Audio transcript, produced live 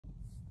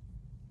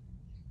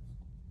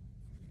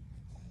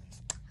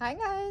Hi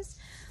guys,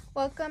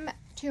 welcome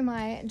to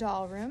my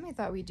doll room. I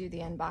thought we'd do the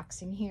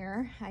unboxing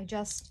here. I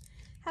just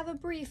have a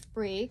brief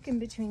break in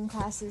between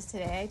classes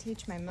today. I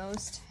teach my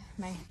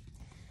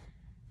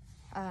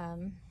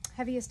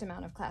heaviest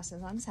amount of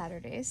classes on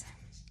Saturdays.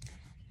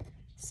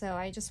 So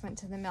I just went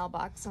to the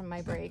mailbox on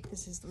my break.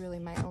 This is really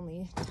my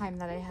only time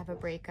that I have a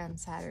break on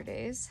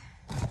Saturdays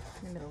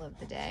in the middle of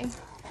the day.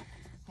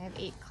 I have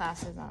 8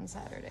 classes on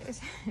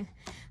Saturdays.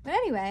 But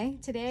anyway,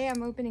 today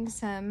I'm opening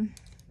some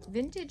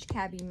vintage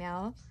Cabbie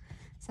mail,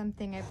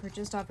 something I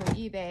purchased off of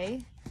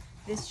eBay.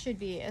 This should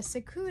be a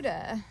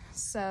Tsukuda,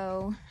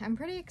 so I'm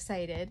pretty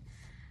excited.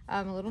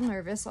 I'm a little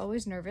nervous,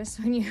 always nervous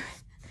when you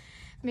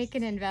make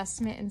an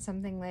investment in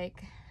something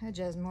like a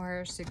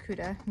Jesmore or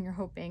Tsukuda and you're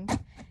hoping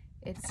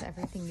it's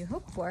everything you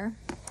hope for.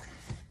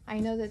 I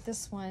know that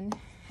this one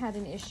had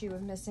an issue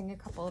of missing a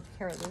couple of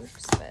hair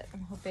loops, but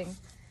I'm hoping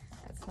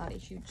that's not a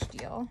huge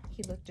deal.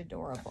 He looked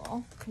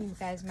adorable. You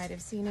guys might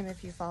have seen him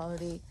if you follow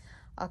the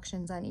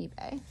auctions on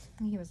eBay.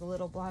 He was a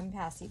little blonde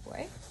paci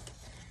boy.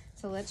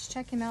 So let's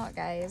check him out,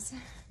 guys.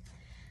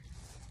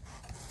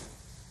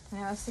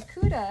 Now,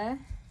 Tsukuda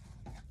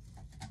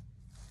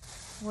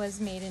was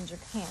made in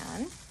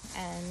Japan,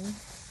 and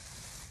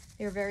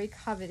they're very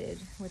coveted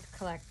with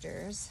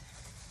collectors.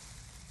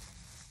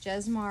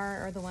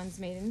 Jesmar are the ones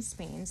made in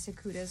Spain.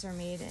 Tsukudas are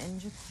made in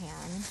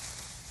Japan.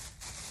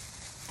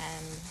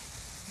 And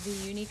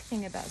the unique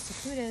thing about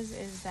Tsukudas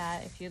is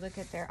that if you look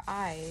at their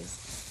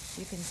eyes,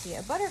 you can see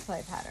a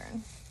butterfly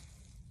pattern.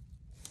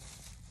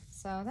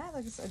 So that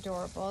looks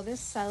adorable.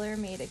 This seller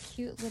made a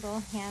cute little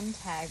hand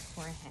tag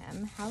for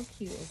him. How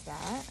cute is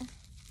that?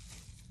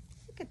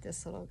 Look at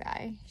this little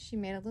guy. She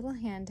made a little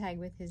hand tag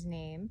with his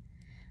name.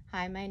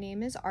 Hi, my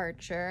name is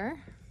Archer.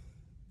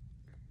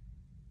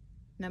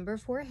 Number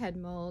 4 head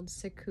mold,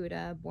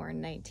 Tsukuda,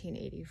 born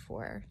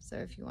 1984. So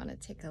if you want to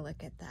take a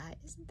look at that,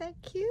 isn't that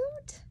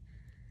cute?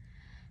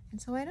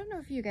 And so I don't know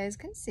if you guys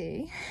can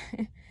see,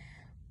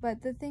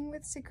 but the thing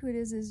with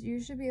Tsukudas is you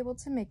should be able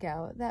to make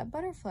out that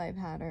butterfly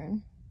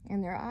pattern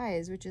in their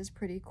eyes, which is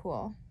pretty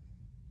cool.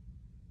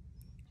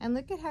 And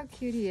look at how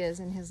cute he is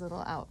in his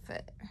little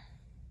outfit.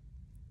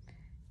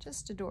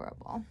 Just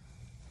adorable.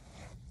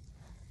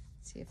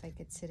 Let's see if I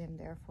could sit him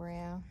there for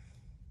you.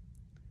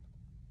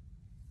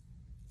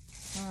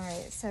 All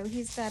right, so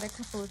he's got a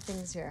couple of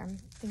things here. I'm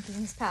thinking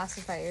his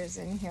pacifier's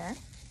in here.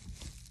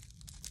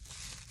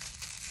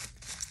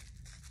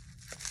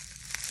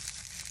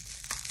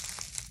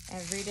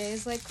 Every day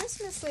is like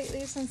Christmas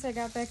lately since I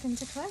got back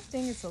into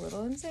collecting. It's a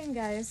little insane,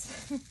 guys.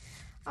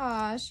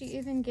 Aw, she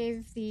even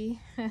gave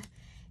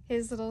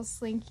his little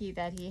slinky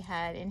that he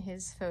had in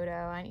his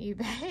photo on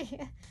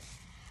eBay.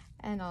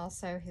 And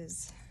also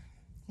his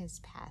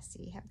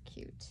paci. How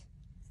cute.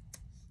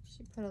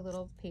 She put a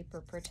little paper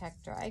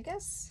protector. I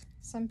guess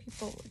some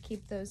people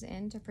keep those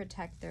in to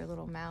protect their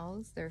little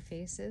mouths, their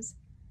faces.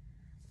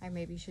 I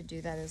maybe should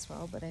do that as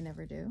well, but I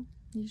never do,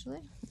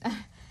 usually.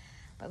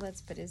 But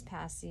let's put his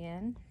paci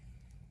in.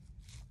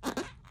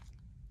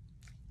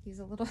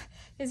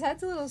 His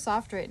head's a little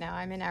soft right now.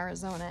 I'm in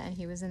Arizona and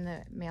he was in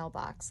the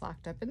mailbox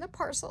locked up in the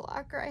parcel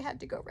locker. I had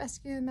to go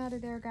rescue him out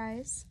of there,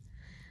 guys.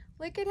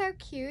 Look at how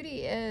cute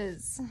he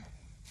is.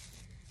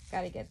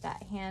 Got to get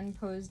that hand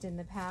posed in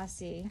the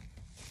paci.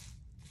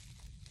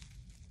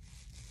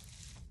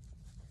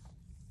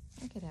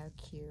 Look at how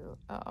cute.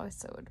 Oh,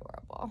 so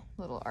adorable.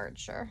 Little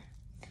Archer.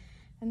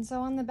 And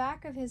so on the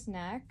back of his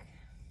neck,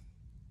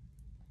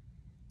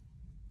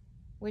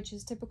 which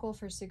is typical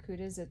for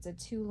Tsukudas, it's a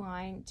two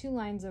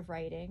lines of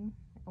writing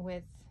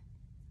with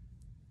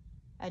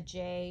a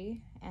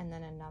J and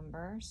then a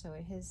number. So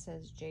his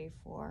says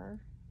J4,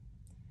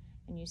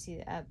 and you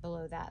see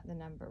below that the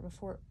number.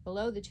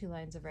 Below the 2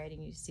 lines of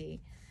writing, you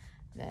see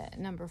the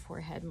number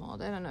 4 head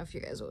mold. I don't know if you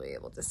guys will be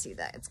able to see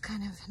that. It's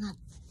kind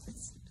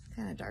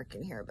of dark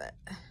in here, but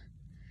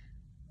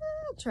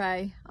I'll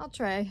try.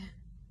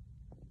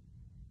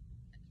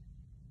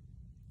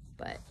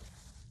 But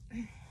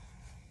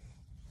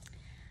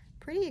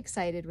pretty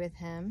excited with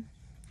him.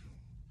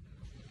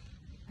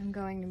 I'm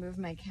going to move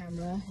my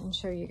camera and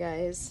show you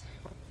guys.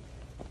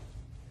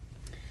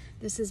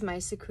 This is my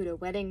Tsukuda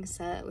wedding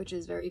set, which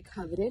is very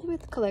coveted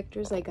with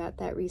collectors. I got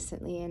that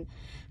recently and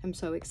I'm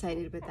so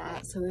excited with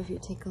that. So if you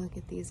take a look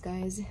at these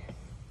guys,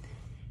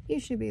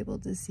 you should be able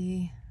to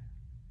see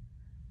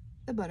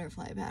the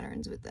butterfly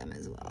patterns with them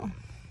as well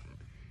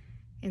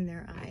in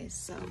their eyes.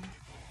 So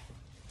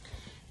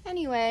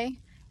anyway,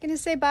 gonna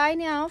say bye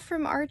now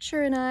from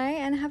Archer and I,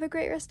 and have a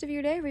great rest of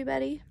your day,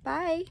 everybody.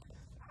 Bye.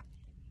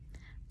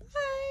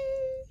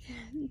 Bye.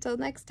 Until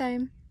next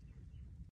time.